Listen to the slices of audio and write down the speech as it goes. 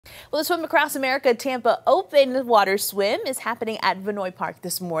Well, the Swim Across America Tampa Open Water Swim is happening at Vinoy Park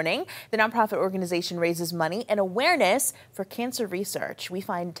this morning. The nonprofit organization raises money and awareness for cancer research. We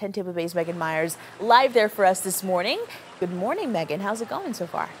find 10 Tampa Bay's Megan Myers live there for us this morning. Good morning, Megan. How's it going so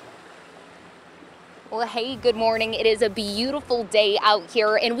far? Well, hey, good morning. It is a beautiful day out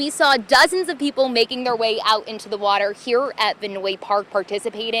here, and we saw dozens of people making their way out into the water here at Vinoy Park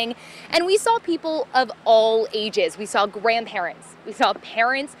participating. And we saw people of all ages. We saw grandparents, we saw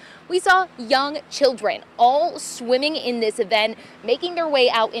parents, we saw young children, all swimming in this event, making their way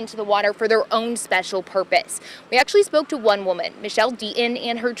out into the water for their own special purpose. We actually spoke to one woman, Michelle Deaton,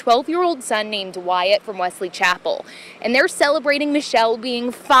 and her 12-year-old son named Wyatt from Wesley Chapel. And they're celebrating Michelle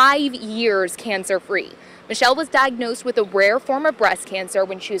being 5 years cancer-free. Michelle was diagnosed with a rare form of breast cancer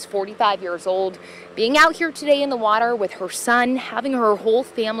when she was 45 years old. Being out here today in the water with her son, having her whole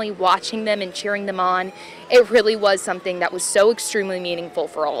family watching them and cheering them on, it really was something that was so extremely meaningful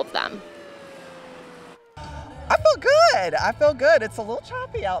for all of them. I feel good. I feel good. It's a little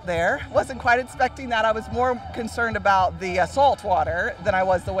choppy out there. Wasn't quite expecting that. I was more concerned about the salt water than I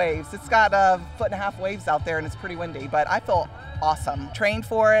was the waves. It's got 1.5 foot waves out there and it's pretty windy, but I feel awesome. Trained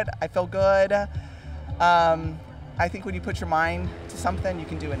for it. I feel good. I think when you put your mind to something, you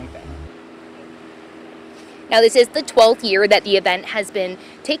can do anything. Now, this is the 12th year that the event has been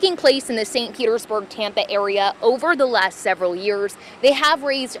taking place in the St. Petersburg, Tampa area over the last several years. They have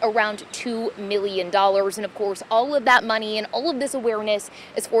raised around $2 million. And of course, all of that money and all of this awareness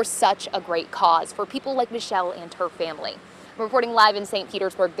is for such a great cause for people like Michelle and her family. I'm reporting live in St.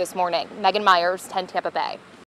 Petersburg this morning. Megan Myers, 10 Tampa Bay.